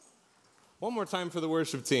One more time for the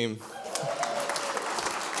worship team.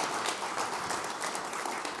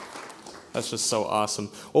 That's just so awesome.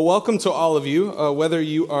 Well, welcome to all of you, whether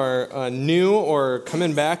you are new or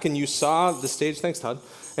coming back and you saw the stage. Thanks, Todd.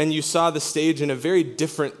 And you saw the stage in a very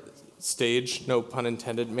different stage. No pun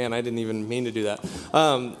intended. Man, I didn't even mean to do that.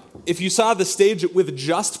 If you saw the stage with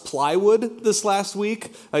just plywood this last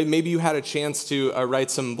week, maybe you had a chance to write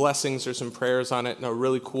some blessings or some prayers on it in a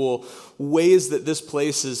really cool ways that this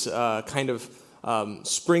place is kind of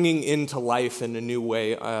springing into life in a new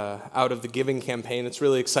way out of the giving campaign. It's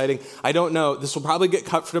really exciting. I don't know. This will probably get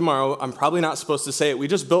cut for tomorrow. I'm probably not supposed to say it. We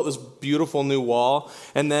just built this beautiful new wall,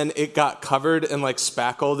 and then it got covered and like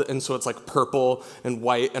spackled, and so it's like purple and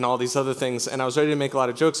white and all these other things. And I was ready to make a lot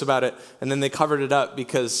of jokes about it, and then they covered it up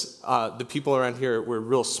because the people around here were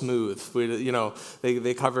real smooth.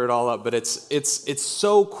 They cover it all up. But it's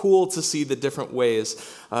so cool to see the different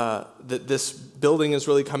ways that this building is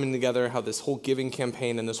really coming together, how this whole giving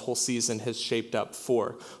campaign and this whole season has shaped up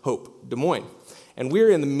for Hope Des Moines. And we're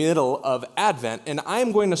in the middle of Advent, and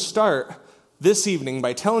I'm going to start this evening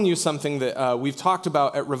by telling you something that we've talked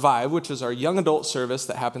about at Revive, which is our young adult service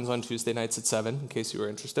that happens on Tuesday nights at 7, in case you were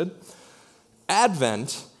interested.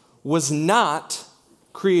 Advent was not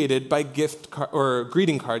created by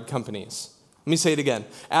greeting card companies. Let me say it again.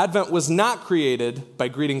 Advent was not created by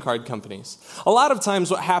greeting card companies. A lot of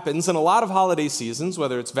times what happens in a lot of holiday seasons,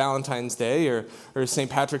 whether it's Valentine's Day or St.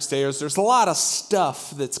 Patrick's Day, there's a lot of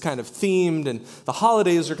stuff that's kind of themed, and the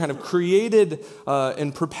holidays are kind of created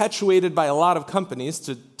and perpetuated by a lot of companies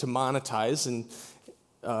to monetize and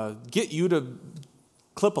get you to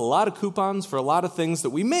clip a lot of coupons for a lot of things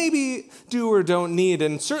that we maybe do or don't need,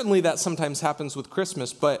 and certainly that sometimes happens with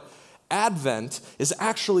Christmas, but Advent is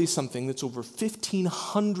actually something that's over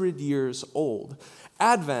 1,500 years old.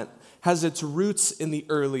 Advent has its roots in the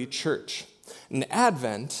early church. And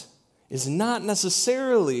Advent is not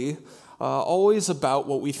necessarily always about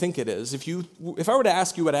what we think it is. If I were to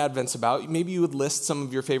ask you what Advent's about, maybe you would list some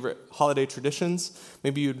of your favorite holiday traditions.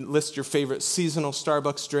 Maybe you'd list your favorite seasonal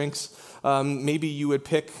Starbucks drinks. Maybe you would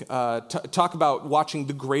talk about watching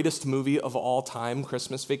the greatest movie of all time,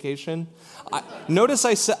 Christmas Vacation. Notice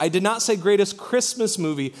I did not say greatest Christmas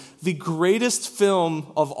movie. The greatest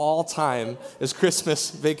film of all time is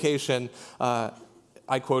Christmas Vacation.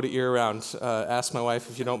 I quote it year-round. Ask my wife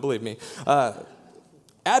if you don't believe me.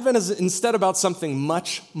 Advent is instead about something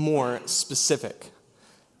much more specific.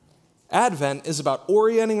 Advent is about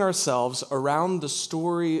orienting ourselves around the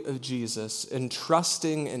story of Jesus and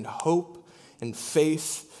trusting and hope and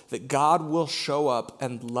faith that God will show up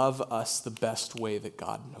and love us the best way that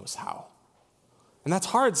God knows how. And that's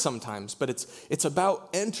hard sometimes, but it's about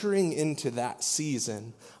entering into that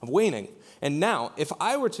season of waiting. And now, if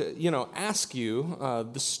I were to, ask you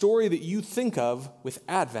the story that you think of with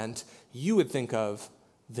Advent, you would think of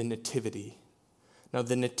the Nativity. Now,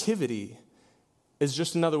 the Nativity is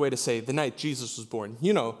just another way to say the night Jesus was born.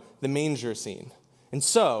 The manger scene. And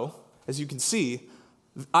so, as you can see,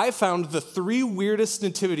 I found the 3 weirdest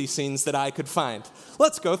nativity scenes that I could find.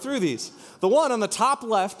 Let's go through these. The one on the top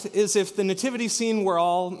left is if the nativity scene were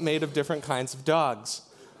all made of different kinds of dogs.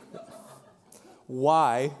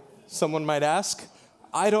 Why, someone might ask?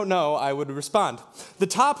 I don't know, I would respond. The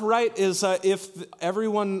top right is if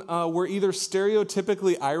everyone were either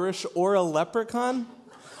stereotypically Irish or a leprechaun.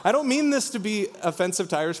 I don't mean this to be offensive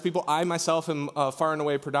to Irish people. I myself am far and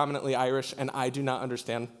away predominantly Irish, and I do not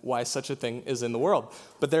understand why such a thing is in the world.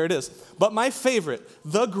 But there it is. But my favorite,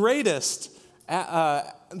 the greatest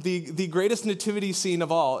nativity scene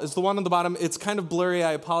of all is the one on the bottom. It's kind of blurry,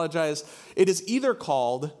 I apologize. It is either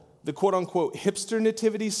called the quote-unquote hipster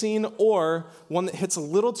nativity scene, or one that hits a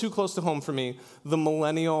little too close to home for me, the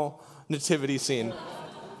millennial nativity scene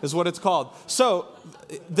is what it's called. So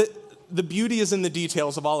the beauty is in the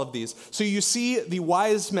details of all of these. So you see the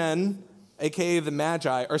wise men, a.k.a. the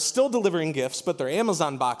Magi, are still delivering gifts, but they're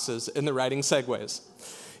Amazon boxes and they're riding Segways.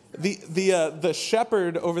 The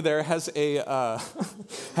shepherd over there has a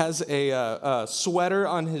sweater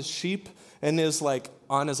on his sheep and is like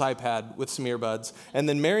on his iPad with some earbuds. And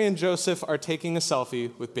then Mary and Joseph are taking a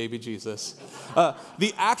selfie with baby Jesus.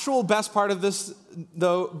 The actual best part of this,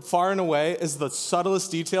 though, far and away, is the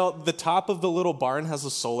subtlest detail. The top of the little barn has a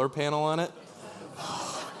solar panel on it.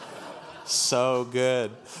 So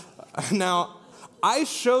good. Now, I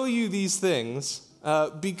show you these things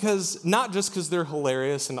because not just because they're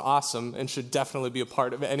hilarious and awesome and should definitely be a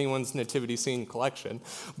part of anyone's nativity scene collection,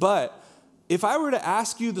 but if I were to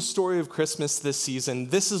ask you the story of Christmas this season,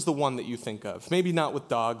 this is the one that you think of. Maybe not with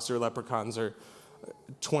dogs or leprechauns or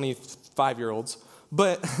 25-year-olds,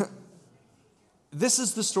 but this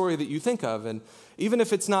is the story that you think of. And Even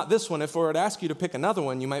if it's not this one, if I were to ask you to pick another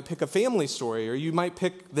one, you might pick a family story, or you might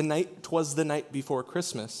pick "'Twas the Night Before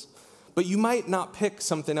Christmas." But you might not pick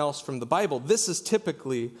something else from the Bible. This is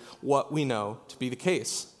typically what we know to be the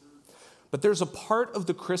case. But there's a part of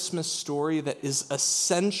the Christmas story that is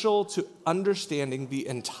essential to understanding the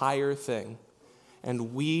entire thing,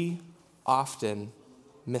 and we often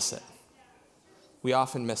miss it. We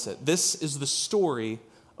often miss it. This is the story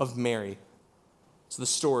of Mary. It's the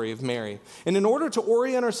story of Mary. And in order to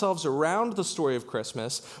orient ourselves around the story of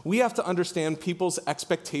Christmas, we have to understand people's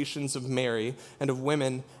expectations of Mary and of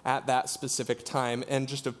women at that specific time, and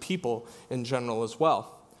just of people in general as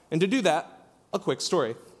well. And to do that, a quick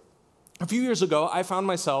story. A few years ago, I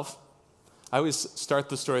always start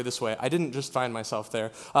the story this way. I didn't just find myself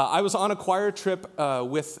there. I was on a choir trip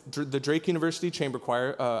with the Drake University Chamber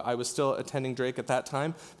Choir. I was still attending Drake at that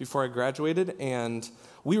time before I graduated, and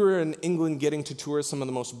we were in England getting to tour some of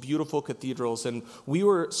the most beautiful cathedrals, and we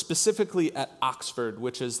were specifically at Oxford,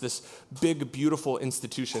 which is this big, beautiful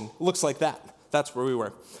institution. It looks like that. That's where we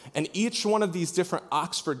were. And each one of these different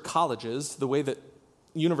Oxford colleges, the way that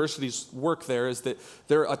universities work there is that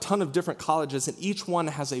there are a ton of different colleges, and each one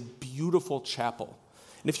has a beautiful chapel.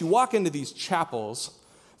 And if you walk into these chapels,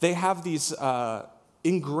 they have these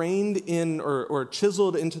ingrained in or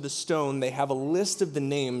chiseled into the stone, they have a list of the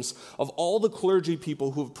names of all the clergy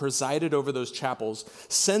people who have presided over those chapels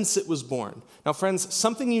since it was born. Now, friends,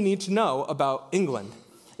 something you need to know about England: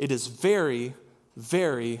 it is very,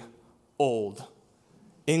 very old.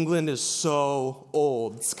 England is so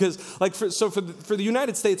old. Because, for the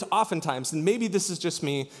United States, oftentimes, and maybe this is just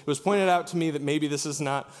me, it was pointed out to me that maybe this is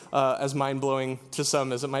not as mind-blowing to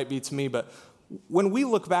some as it might be to me, but when we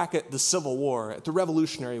look back at the Civil War, at the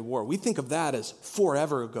Revolutionary War, we think of that as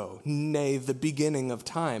forever ago, nay, the beginning of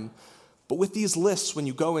time. But with these lists, when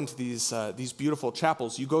you go into these beautiful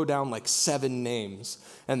chapels, you go down like 7 names,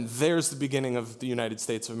 and there's the beginning of the United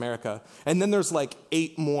States of America. And then there's like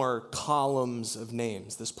 8 more columns of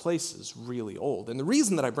names. This place is really old. And the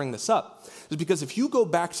reason that I bring this up is because if you go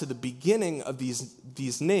back to the beginning of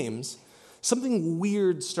these names, something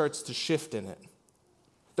weird starts to shift in it.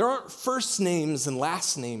 There aren't first names and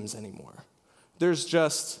last names anymore. There's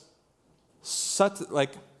just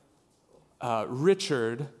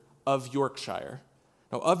Richard of Yorkshire.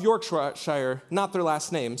 Now, of Yorkshire, not their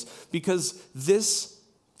last names, because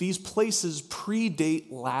these places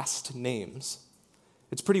predate last names.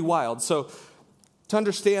 It's pretty wild. So, to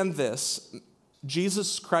understand this,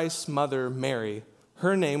 Jesus Christ's mother, Mary,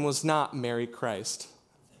 her name was not Mary Christ.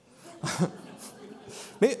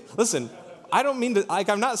 Listen, I don't mean to,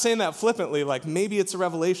 I'm not saying that flippantly, maybe it's a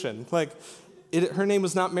revelation. Her name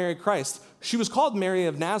was not Mary Christ. She was called Mary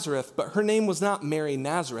of Nazareth, but her name was not Mary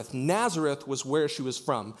Nazareth. Nazareth was where she was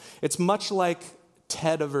from. It's much like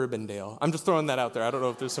Ted of Urbandale. I'm just throwing that out there. I don't know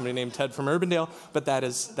if there's somebody named Ted from Urbandale, but that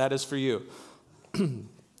is for you.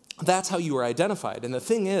 That's how you were identified. And the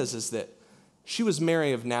thing is that she was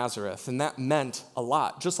Mary of Nazareth, and that meant a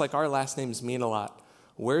lot. Just like our last names mean a lot,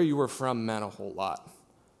 where you were from meant a whole lot.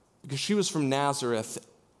 Because she was from Nazareth,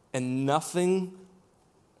 and nothing,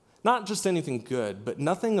 not just anything good, but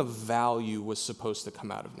nothing of value was supposed to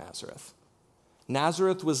come out of Nazareth.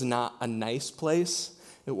 Nazareth was not a nice place.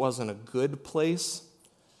 It wasn't a good place.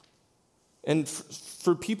 And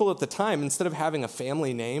for people at the time, instead of having a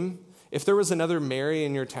family name, if there was another Mary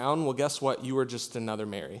in your town, well, guess what? You were just another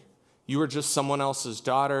Mary. You were just someone else's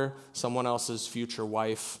daughter, someone else's future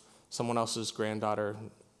wife, someone else's granddaughter,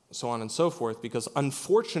 so on and so forth, because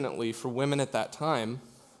unfortunately for women at that time,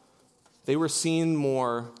 they were seen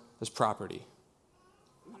more as property.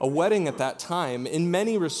 A wedding at that time, in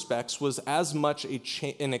many respects, was as much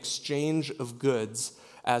an exchange of goods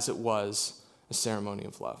as it was a ceremony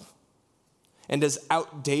of love. And as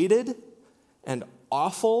outdated and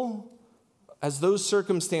awful as those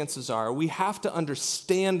circumstances are, we have to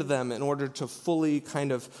understand them in order to fully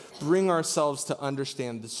kind of bring ourselves to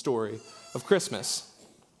understand the story of Christmas.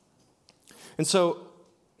 And so,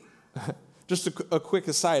 just a quick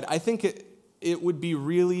aside, I think it would be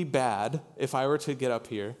really bad if I were to get up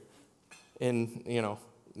here and,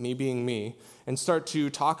 me being me, and start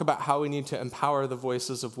to talk about how we need to empower the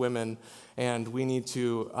voices of women, and we need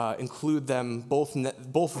to include them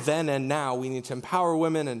both then and now. We need to empower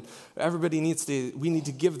women, and we need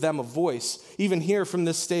to give them a voice, even here from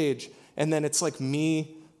this stage. And then it's like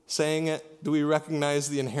me saying it. Do we recognize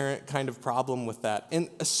the inherent kind of problem with that? And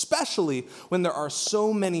especially when there are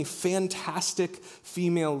so many fantastic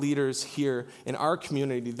female leaders here in our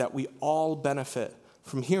community that we all benefit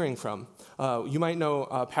hearing from. You might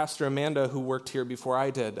know Pastor Amanda, who worked here before I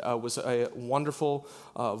did, was a wonderful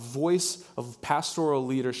voice of pastoral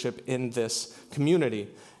leadership in this community.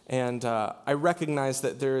 And I recognize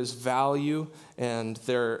that there is value and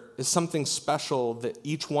there is something special that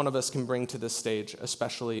each one of us can bring to this stage,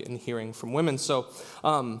 especially in hearing from women. So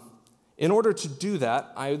in order to do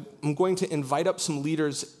that, I'm going to invite up some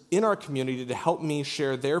leaders in our community to help me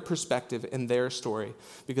share their perspective and their story,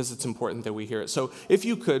 because it's important that we hear it. So if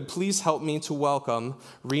you could, please help me to welcome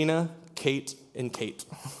Rena, Kate, and Kate.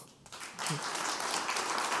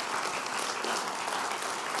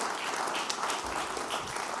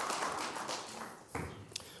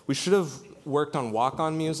 We should have worked on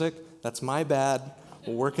walk-on music. That's my bad.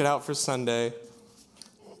 We'll work it out for Sunday.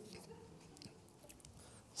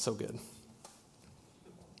 So good.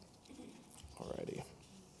 Alrighty.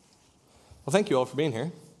 Well, thank you all for being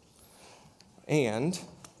here. And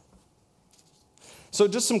so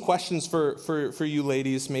just some questions for you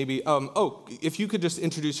ladies, maybe. If you could just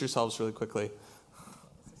introduce yourselves really quickly.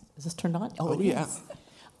 Is this turned on? Oh, yeah.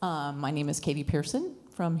 My name is Katie Pearson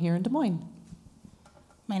from here in Des Moines.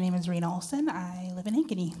 My name is Rena Olson. I live in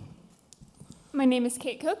Ankeny. My name is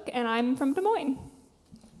Kate Cook, and I'm from Des Moines.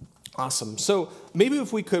 Awesome. So maybe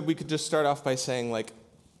if we could just start off by saying,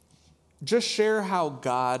 just share how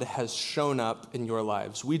God has shown up in your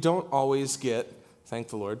lives. We don't always get, thank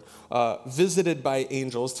the Lord, visited by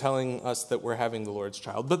angels telling us that we're having the Lord's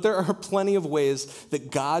child. But there are plenty of ways that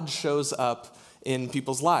God shows up in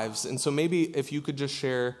people's lives. And so maybe if you could just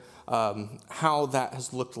share how that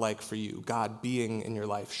has looked like for you, God being in your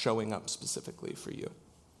life, showing up specifically for you.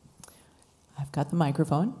 I've got the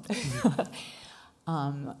microphone.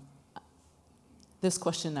 This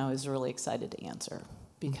question I was really excited to answer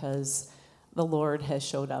because the Lord has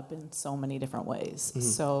showed up in so many different ways.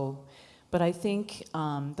 Mm-hmm. But I think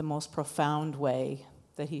the most profound way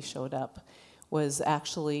that he showed up was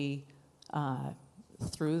actually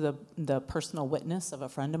through the personal witness of a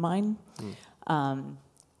friend of mine.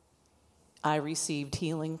 I received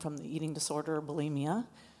healing from the eating disorder, bulimia.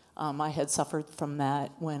 I had suffered from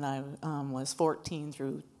that when I was 14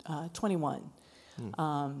 through 21.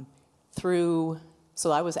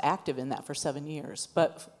 So I was active in that for 7 years.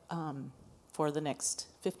 But for the next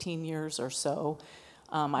 15 years or so,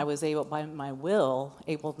 I was able, by my will,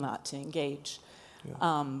 not to engage.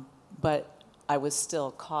 Yeah. But I was still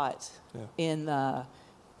caught in the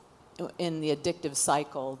addictive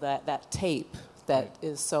cycle, that tape that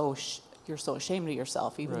is so... you're so ashamed of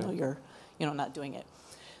yourself, even though you're, not doing it.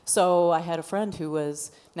 So I had a friend who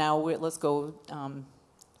was, let's go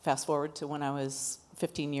fast forward to when I was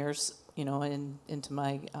 15 years, into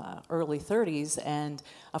my early 30s, and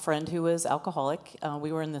a friend who was alcoholic.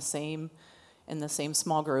 We were in the same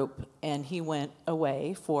small group, and he went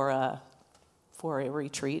away for a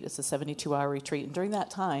retreat. It's a 72-hour retreat, and during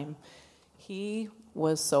that time, he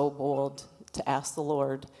was so bold to ask the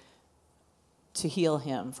Lord to heal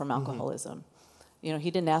him from alcoholism. Mm-hmm. He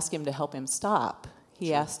didn't ask him to help him stop.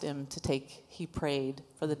 He asked him he prayed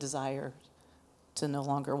for the desire to no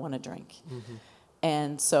longer want to drink. Mm-hmm.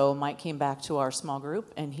 And so Mike came back to our small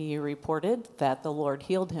group, and he reported that the Lord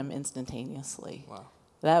healed him instantaneously. Wow.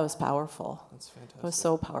 That was powerful. That's fantastic. It was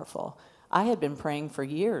so powerful. I had been praying for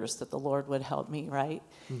years that the Lord would help me, right?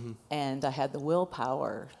 Mm-hmm. And I had the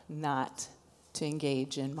willpower not to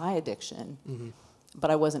engage in my addiction. Mm-hmm. But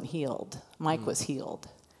I wasn't healed. Mike was healed.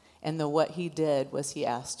 And what he did was he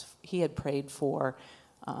had prayed for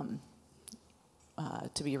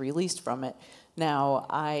to be released from it.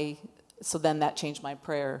 So then that changed my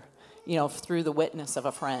prayer, through the witness of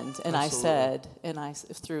a friend. And Absolutely.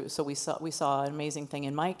 We saw an amazing thing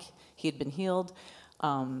in Mike. He had been healed.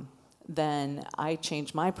 Then I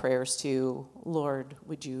changed my prayers to, Lord,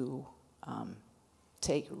 would you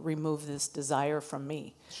remove this desire from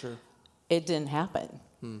me? Sure. It didn't happen.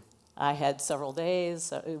 I had several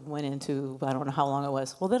days. It went into, I don't know how long it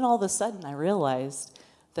was. Well, then all of a sudden I realized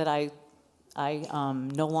that I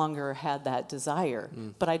no longer had that desire,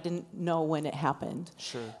 but I didn't know when it happened.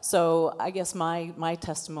 Sure. So I guess my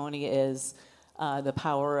testimony is the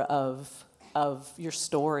power of your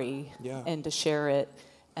story and to share it,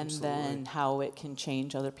 and Absolutely. Then how it can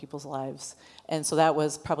change other people's lives. And so that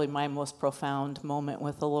was probably my most profound moment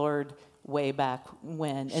with the Lord way back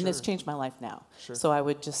when, and it's changed my life now. Sure. So I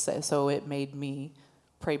would just say, it made me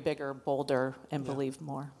pray bigger, bolder, and believe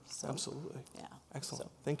more. So, Absolutely. Yeah.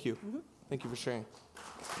 Excellent. Thank you. Mm-hmm. Thank you for sharing.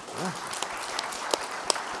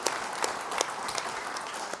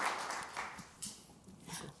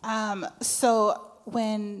 Yeah. So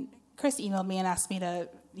when Chris emailed me and asked me to,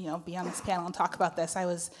 be on this panel and talk about this, I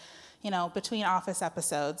was, between office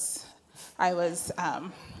episodes, I was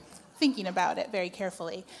thinking about it very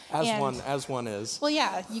carefully. As one is. Well,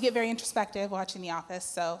 yeah, you get very introspective watching The Office,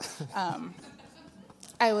 so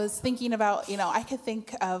I was thinking about, I could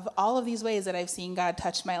think of all of these ways that I've seen God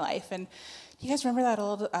touch my life. And you guys remember that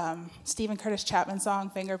old Stephen Curtis Chapman song,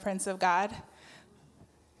 Fingerprints of God?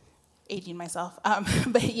 Aging myself.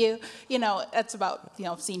 But that's about,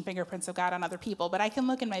 seeing fingerprints of God on other people. But I can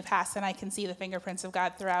look in my past and I can see the fingerprints of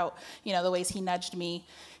God throughout, the ways he nudged me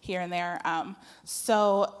here and there.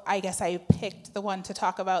 So I guess I picked the one to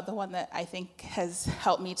talk about, the one that I think has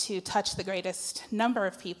helped me to touch the greatest number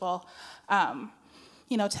of people.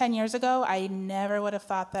 10 years ago, I never would have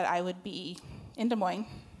thought that I would be in Des Moines,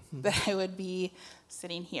 that I would be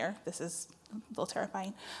sitting here. This is a little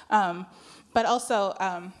terrifying. But also,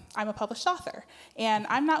 I'm a published author, and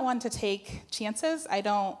I'm not one to take chances. I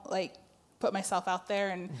don't put myself out there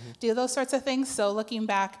and do those sorts of things. So looking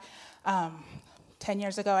back, 10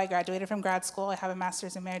 years ago, I graduated from grad school. I have a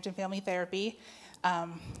master's in marriage and family therapy.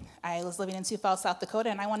 I was living in Sioux Falls, South Dakota,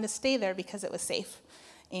 and I wanted to stay there because it was safe.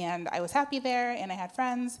 And I was happy there, and I had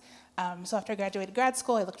friends. So after I graduated grad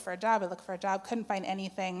school, I looked for a job, couldn't find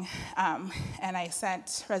anything. And I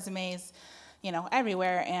sent resumes,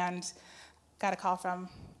 everywhere, and got a call from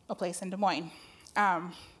a place in Des Moines.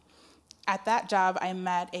 At that job, I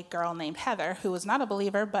met a girl named Heather, who was not a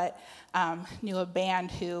believer, but knew a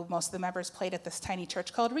band who most of the members played at this tiny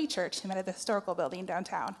church called Rechurch. We met at the historical building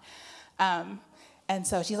downtown. And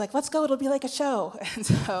so she's like, let's go, it'll be like a show. And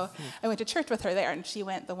so I went to church with her there, and she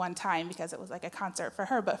went the one time because it was like a concert for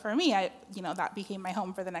her. But for me, that became my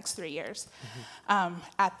home for the next 3 years.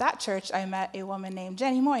 At that church, I met a woman named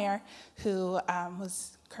Jenny Moyer, who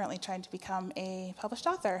was currently trying to become a published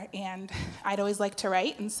author. And I'd always liked to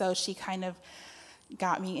write, and so she kind of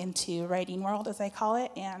got me into writing world, as I call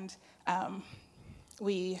it. And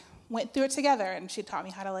we went through it together, and she taught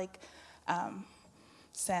me how to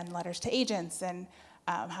send letters to agents and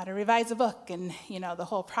how to revise a book and, the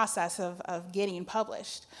whole process of getting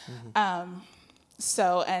published. And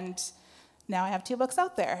now I have 2 books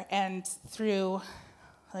out there. And through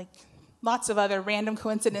lots of other random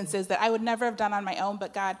coincidences that I would never have done on my own,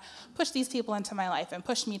 but God pushed these people into my life and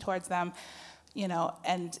pushed me towards them,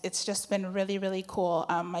 and it's just been really, really cool.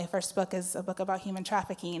 My first book is a book about human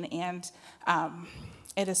trafficking, and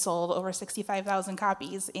it has sold over 65,000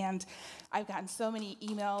 copies, and I've gotten so many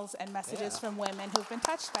emails and messages from women who've been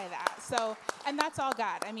touched by that. So, and that's all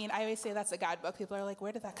God. I mean, I always say that's a God book. People are like,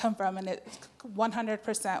 where did that come from? And it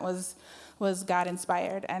 100% was God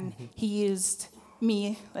inspired, and he used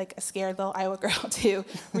me, like a scared little Iowa girl, to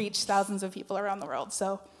reach thousands of people around the world.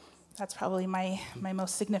 So that's probably my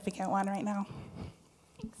most significant one right now.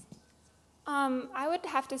 Thanks. I would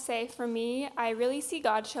have to say, for me, I really see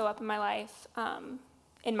God show up in my life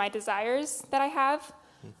in my desires that I have.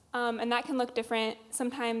 And that can look different.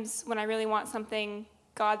 Sometimes when I really want something,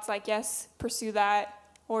 God's like, yes, pursue that.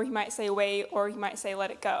 Or he might say, wait, or he might say,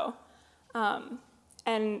 let it go.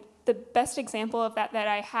 And the best example of that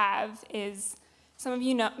I have is, some of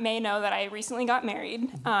you may know that I recently got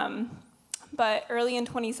married. But early in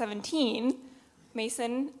 2017,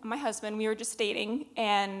 Mason, my husband, we were just dating,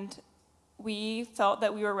 and we felt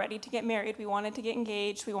that we were ready to get married. We wanted to get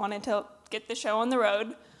engaged. We wanted to get the show on the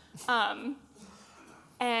road.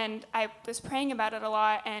 And I was praying about it a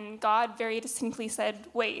lot, and God very distinctly said,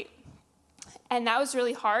 wait. And that was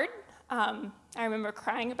really hard. I remember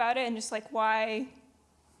crying about it and just like, why?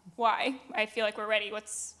 I feel like we're ready.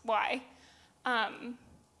 Why?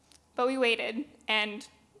 But we waited, and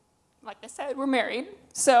like I said, we're married.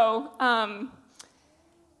 So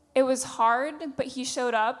it was hard, but he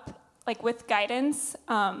showed up like with guidance.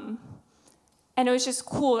 And it was just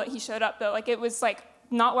cool that he showed up, though. Like, it was like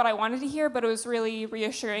not what I wanted to hear, but it was really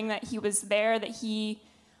reassuring that he was there, that he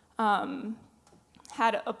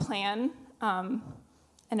had a plan, and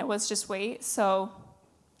it was just wait. So,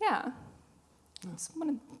 yeah, it's one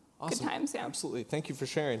of the good times. Yeah, absolutely. Thank you for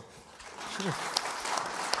sharing. Sure.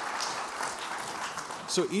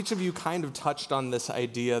 So each of you kind of touched on this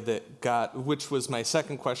idea that God, which was my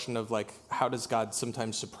second question of like, how does God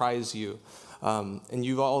sometimes surprise you? And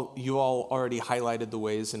you all already highlighted the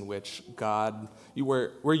ways in which God,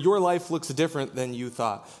 where your life looks different than you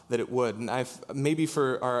thought that it would. And I've maybe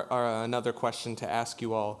for our another question to ask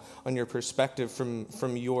you all on your perspective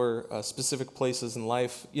from your specific places in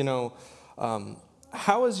life.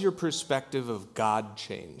 How has your perspective of God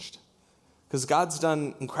changed? Because God's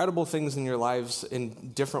done incredible things in your lives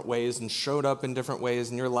in different ways and showed up in different ways,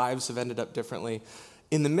 and your lives have ended up differently.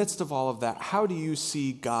 In the midst of all of that, how do you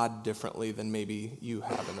see God differently than maybe you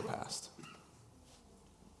have in the past?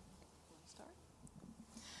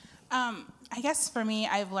 I guess for me,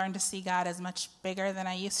 I've learned to see God as much bigger than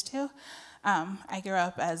I used to. I grew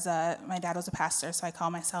up as my dad was a pastor, so I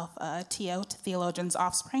call myself TO, theologian's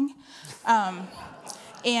offspring.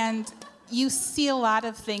 And you see a lot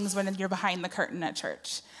of things when you're behind the curtain at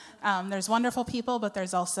church. There's wonderful people, but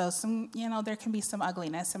there's also some, there can be some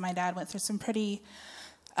ugliness. And my dad went through some pretty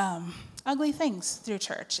ugly things through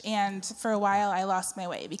church. And for a while, I lost my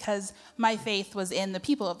way because my faith was in the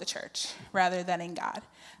people of the church rather than in God.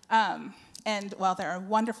 And while there are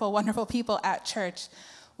wonderful, wonderful people at church,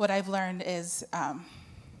 what I've learned is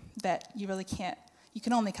that you really can't, you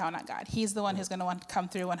can only count on God. He's the one who's going to want to come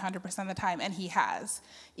through 100% of the time, and he has.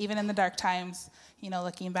 Even in the dark times,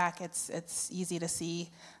 looking back, it's easy to see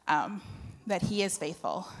that he is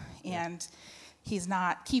faithful, and he's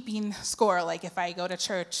not keeping score. Like if I go to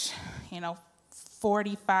church,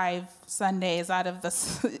 45 Sundays out of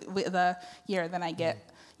the year, then I get,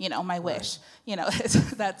 my wish.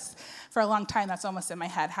 That's for a long time. That's almost in my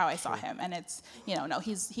head how I saw him, and it's, no,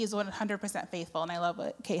 he's 100% faithful. And I love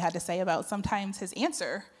what Kate had to say about sometimes his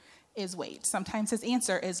answer is wait. Sometimes his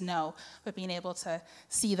answer is no, but being able to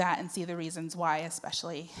see that and see the reasons why,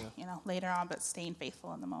 especially, later on, but staying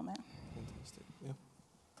faithful in the moment. Fantastic.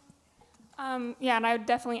 Yeah, and I would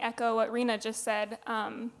definitely echo what Rena just said.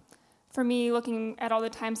 For me, looking at all the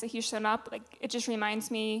times that he's shown up, it just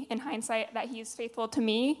reminds me in hindsight that he's faithful to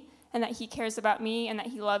me and that he cares about me and that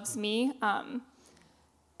he loves me.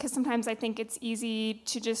 Because sometimes I think it's easy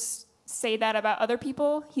to just say that about other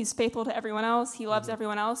people. He's faithful to everyone else. He loves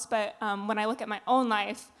everyone else. But when I look at my own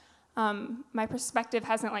life, my perspective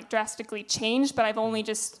hasn't drastically changed, but I've only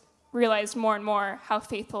just realized more and more how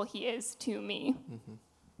faithful he is to me. Mm-hmm.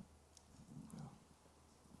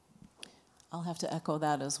 I'll have to echo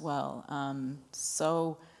that as well.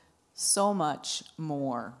 So much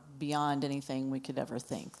more beyond anything we could ever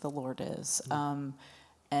think the Lord is.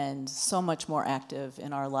 And so much more active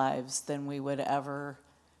in our lives than we would ever.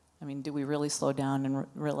 Do we really slow down and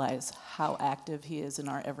realize how active he is in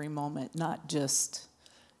our every moment? Not just,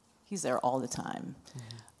 he's there all the time.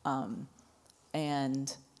 Mm-hmm.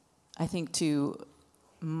 And I think to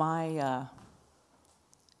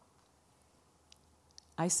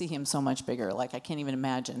I see him so much bigger. I can't even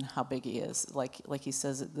imagine how big he is. Like he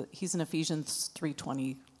says, he's an Ephesians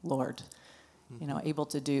 3:20 Lord, able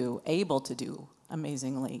to do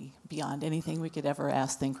amazingly beyond anything we could ever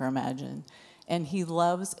ask, think, or imagine. And he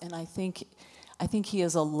loves, and I think he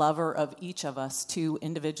is a lover of each of us too,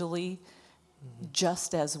 individually,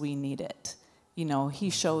 just as we need it.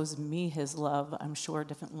 He shows me his love, I'm sure,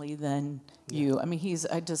 differently than you.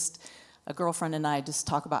 A girlfriend and I just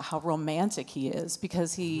talk about how romantic he is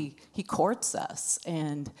because he courts us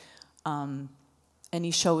and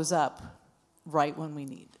he shows up right when we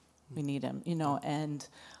need him, and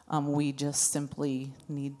we just simply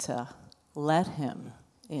need to let him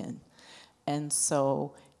in. And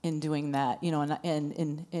so in doing that,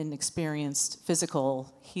 and in experienced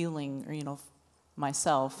physical healing, or,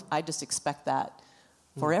 myself, I just expect that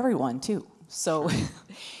for everyone too. So,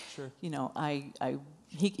 Sure.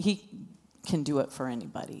 He can do it for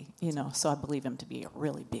anybody, so I believe him to be a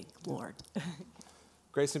really big Lord.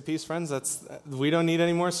 Grace and peace, friends. We don't need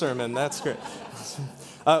any more sermon. That's great.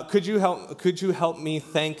 Could you help me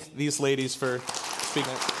thank these ladies for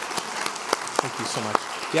speaking? Thank you so much.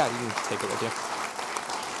 Yeah, you can take it with you.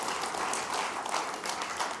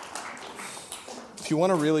 If you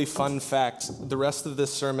want a really fun fact, the rest of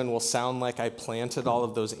this sermon will sound like I planted all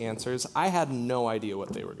of those answers. I had no idea what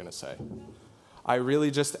they were going to say. I really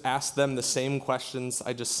just asked them the same questions.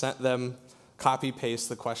 I just sent them copy-paste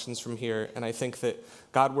the questions from here, and I think that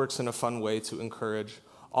God works in a fun way to encourage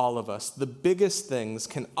all of us. The biggest things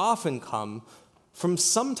can often come from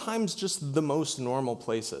sometimes just the most normal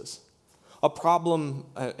places. A problem,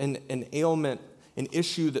 an ailment, an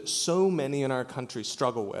issue that so many in our country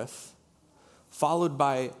struggle with, followed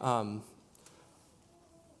by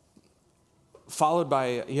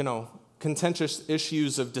contentious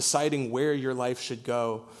issues of deciding where your life should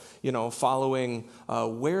go, following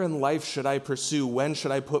where in life should I pursue, when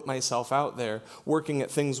should I put myself out there, working at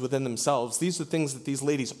things within themselves. These are things that these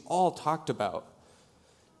ladies all talked about.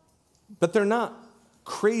 But they're not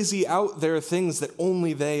crazy out there things that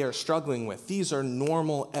only they are struggling with. These are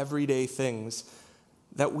normal, everyday things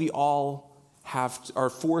that we all are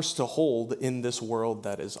forced to hold in this world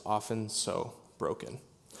that is often so broken.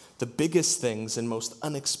 The biggest things and most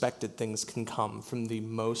unexpected things can come from the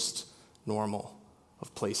most normal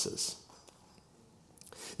of places.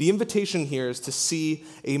 The invitation here is to see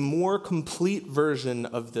a more complete version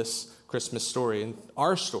of this Christmas story and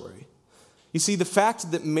our story. You see, the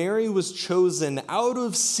fact that Mary was chosen out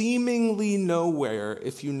of seemingly nowhere,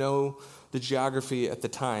 if you know the geography at the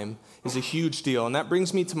time is a huge deal. And that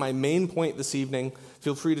brings me to my main point this evening.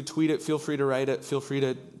 Feel free to tweet it, feel free to write it, feel free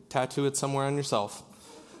to tattoo it somewhere on yourself.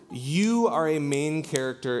 You are a main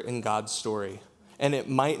character in God's story, and it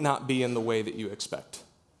might not be in the way that you expect.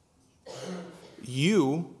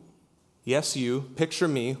 You, yes you, picture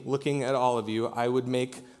me looking at all of you. I would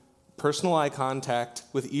make personal eye contact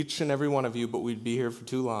with each and every one of you, but we'd be here for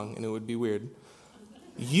too long, and it would be weird.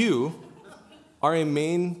 You are a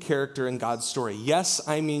main character in God's story. Yes,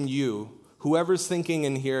 I mean you. Whoever's thinking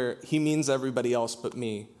in here, he means everybody else but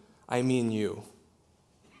me. I mean you.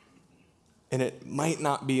 And it might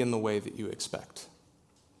not be in the way that you expect.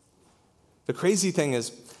 The crazy thing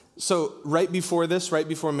is, so right before this, right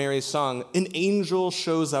before Mary's song, an angel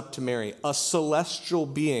shows up to Mary, a celestial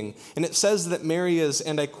being. And it says that Mary is,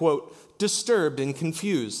 and I quote, disturbed and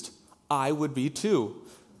confused. I would be too.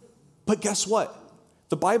 But guess what?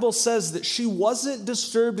 The Bible says that she wasn't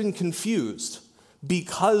disturbed and confused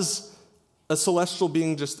because a celestial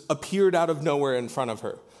being just appeared out of nowhere in front of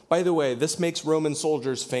her. By the way, this makes Roman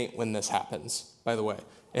soldiers faint when this happens, by the way.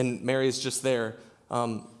 And Mary's just there.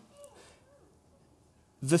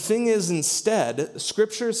 The thing is, instead,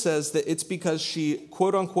 Scripture says that it's because she,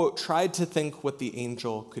 quote unquote, tried to think what the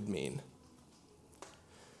angel could mean.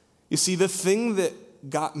 You see, the thing that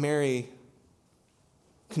got Mary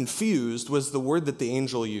confused was the word that the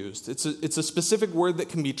angel used. It's a specific word that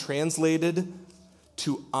can be translated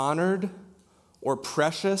to honored or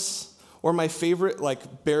precious, or my favorite,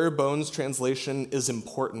 bare bones translation is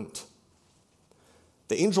important.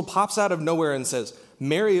 The angel pops out of nowhere and says,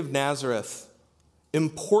 Mary of Nazareth,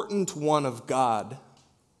 important one of God.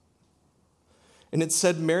 And it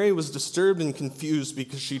said Mary was disturbed and confused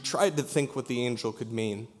because she tried to think what the angel could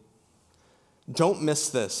mean. Don't miss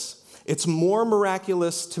this. It's more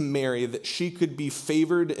miraculous to Mary that she could be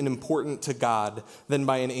favored and important to God than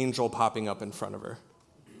by an angel popping up in front of her.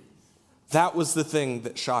 That was the thing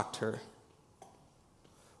that shocked her.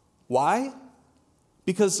 Why?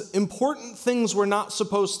 Because important things were not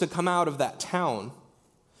supposed to come out of that town.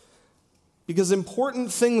 Because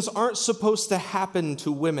important things aren't supposed to happen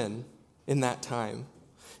to women in that time.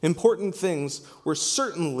 Important things were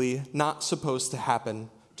certainly not supposed to happen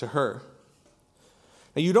to her.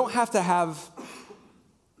 Now, you don't have to have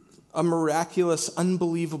a miraculous,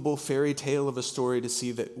 unbelievable fairy tale of a story to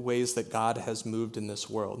see the ways that God has moved in this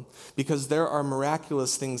world. Because there are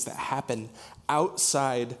miraculous things that happen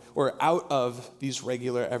outside or out of these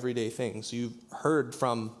regular everyday things. You've heard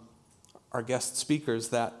from our guest speakers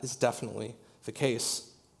that is definitely the case.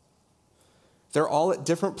 They're all at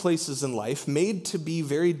different places in life, made to be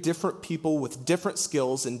very different people with different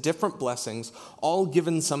skills and different blessings, all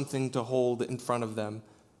given something to hold in front of them.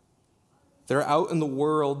 They're out in the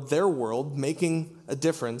world, their world, making a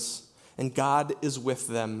difference, and God is with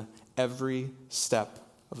them every step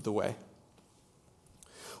of the way.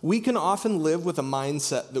 We can often live with a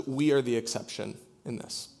mindset that we are the exception in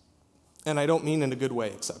this. And I don't mean in a good way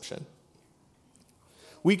exception.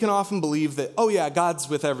 We can often believe that, oh yeah, God's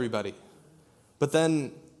with everybody. But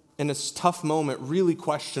then, in a tough moment, really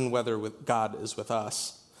question whether God is with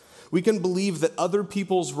us. We can believe that other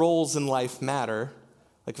people's roles in life matter.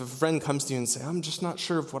 Like if a friend comes to you and says, I'm just not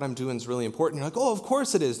sure if what I'm doing is really important. You're like, oh, of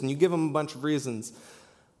course it is. And you give them a bunch of reasons.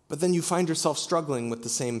 But then you find yourself struggling with the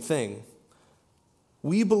same thing.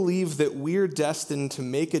 We believe that we're destined to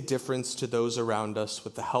make a difference to those around us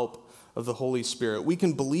with the help of the Holy Spirit. We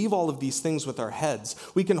can believe all of these things with our heads.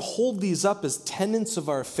 We can hold these up as tenets of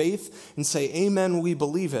our faith and say, amen, we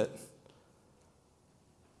believe it.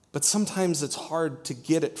 But sometimes it's hard to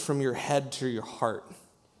get it from your head to your heart.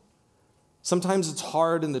 Sometimes it's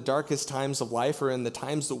hard in the darkest times of life or in the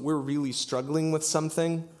times that we're really struggling with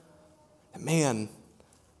something. Man,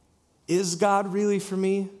 is God really for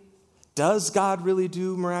me? Does God really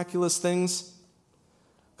do miraculous things?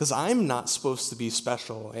 Because I'm not supposed to be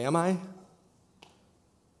special, am I?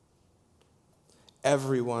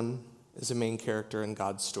 Everyone is a main character in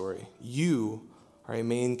God's story. You are a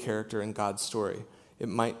main character in God's story. It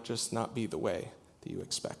might just not be the way that you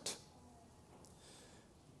expect.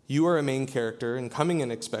 You are a main character and coming in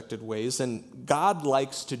expected ways, and God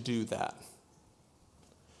likes to do that.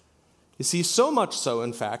 You see, so much so,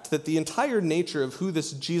 in fact, that the entire nature of who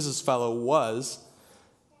this Jesus fellow was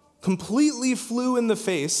completely flew in the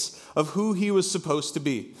face of who he was supposed to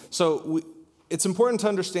be. So it's important to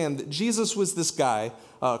understand that Jesus was this guy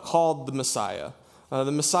called the Messiah.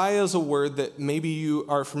 The Messiah is a word that maybe you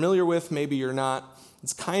are familiar with, maybe you're not.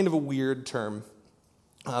 It's kind of a weird term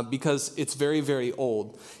because it's very, very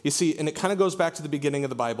old. You see, and it kind of goes back to the beginning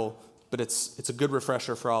of the Bible. but it's a good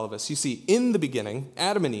refresher for all of us. You see, in the beginning,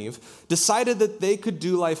 Adam and Eve decided that they could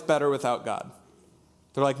do life better without God.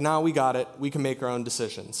 They're like, nah, we got it. We can make our own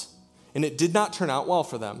decisions. And it did not turn out well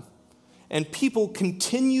for them. And people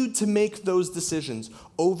continued to make those decisions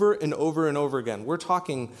over and over and over again. We're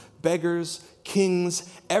talking beggars, kings,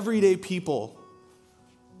 everyday people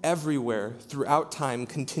everywhere throughout time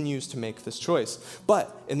continues to make this choice.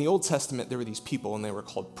 But in the Old Testament, there were these people, and they were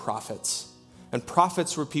called prophets. And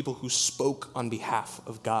prophets were people who spoke on behalf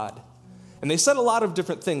of God. And they said a lot of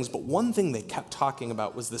different things, but one thing they kept talking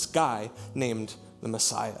about was this guy named the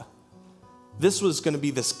Messiah. This was going to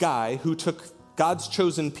be this guy who took God's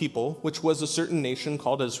chosen people, which was a certain nation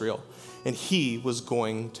called Israel, and he was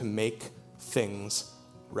going to make things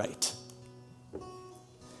right.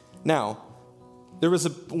 Now, there was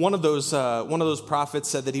one of those prophets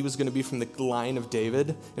said that he was going to be from the line of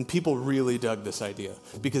David, and people really dug this idea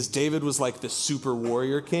because David was like the super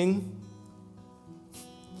warrior king.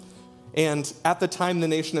 And at the time, the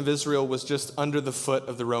nation of Israel was just under the foot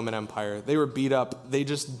of the Roman Empire. They were beat up. They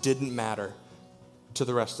just didn't matter to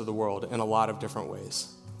the rest of the world in a lot of different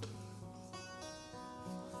ways.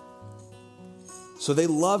 So they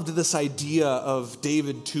loved this idea of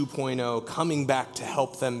David 2.0 coming back to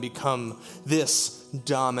help them become this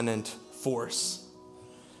dominant force.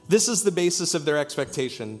 This is the basis of their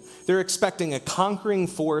expectation. They're expecting a conquering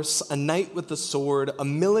force, a knight with the sword, a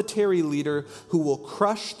military leader who will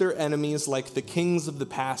crush their enemies like the kings of the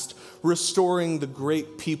past, restoring the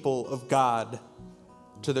great people of God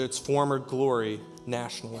to its former glory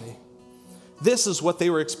nationally. This is what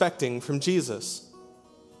they were expecting from Jesus.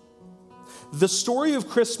 The story of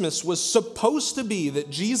Christmas was supposed to be that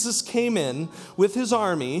Jesus came in with his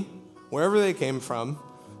army, wherever they came from,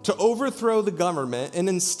 to overthrow the government, and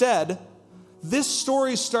instead, this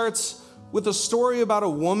story starts with a story about a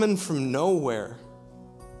woman from nowhere.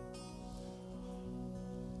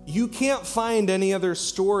 You can't find any other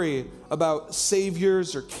story about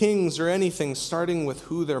saviors or kings or anything starting with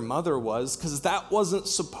who their mother was, because that wasn't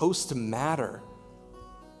supposed to matter.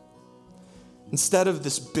 Instead of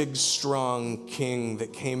this big, strong king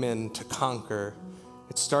that came in to conquer,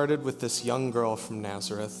 it started with this young girl from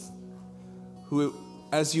Nazareth who,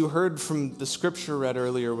 as you heard from the scripture read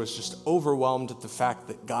earlier, was just overwhelmed at the fact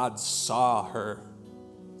that God saw her.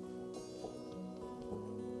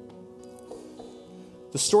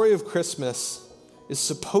 The story of Christmas is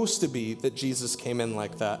supposed to be that Jesus came in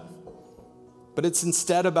like that, but it's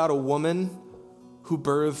instead about a woman who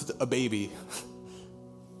birthed a baby.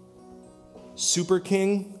 Super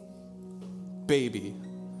king, baby.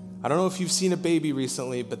 I don't know if you've seen a baby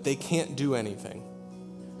recently, but they can't do anything.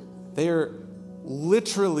 They are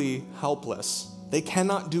literally helpless. They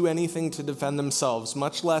cannot do anything to defend themselves,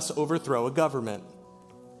 much less overthrow a government.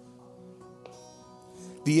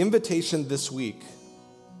 The invitation this week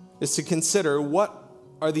is to consider what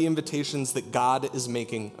are the invitations that God is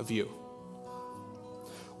making of you.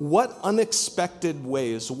 What unexpected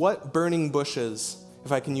ways, what burning bushes,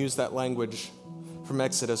 if I can use that language from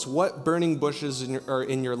Exodus, what burning bushes are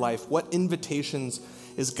in your life? What invitations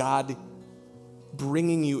is God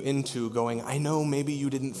bringing you into, going, I know maybe you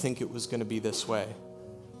didn't think it was going to be this way,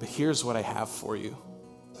 but here's what I have for you.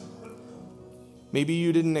 Maybe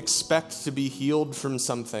you didn't expect to be healed from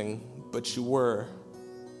something, but you were.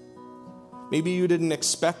 Maybe you didn't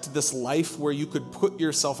expect this life where you could put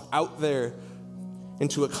yourself out there and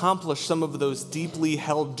to accomplish some of those deeply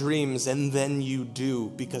held dreams, and then you do,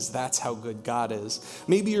 because that's how good God is.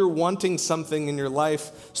 Maybe you're wanting something in your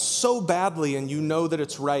life so badly, and you know that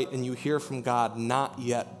it's right, and you hear from God, not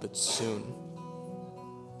yet, but soon.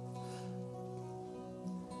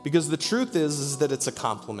 Because the truth is that it's a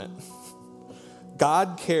compliment.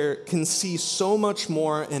 God can see so much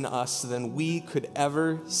more in us than we could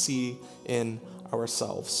ever see in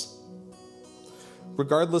ourselves.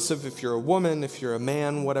 Regardless of if you're a woman, if you're a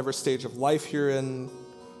man, whatever stage of life you're in,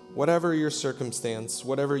 whatever your circumstance,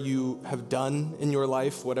 whatever you have done in your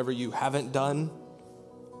life, whatever you haven't done,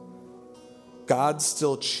 God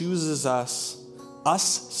still chooses us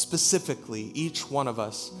specifically, each one of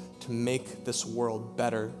us, to make this world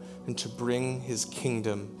better and to bring his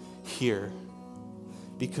kingdom here.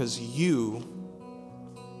 Because you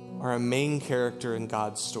are a main character in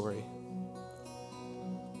God's story.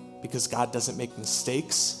 Because God doesn't make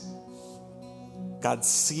mistakes. God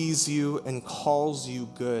sees you and calls you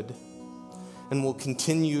good and will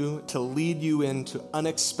continue to lead you into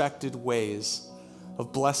unexpected ways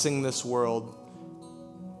of blessing this world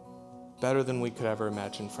better than we could ever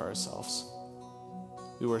imagine for ourselves.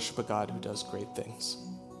 We worship a God who does great things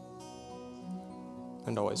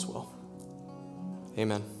and always will.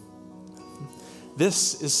 Amen.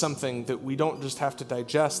 this is something that we don't just have to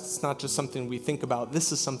digest. It's not just something we think about.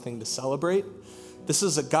 This is something to celebrate. This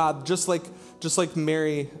is a God, just like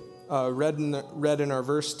Mary read in our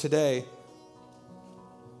verse today.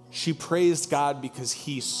 She praised God because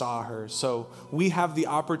he saw her. So we have the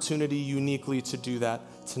opportunity uniquely to do that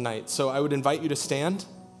tonight. So I would invite you to stand,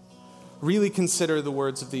 really consider the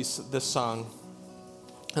words of this song,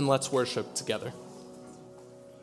 and let's worship together.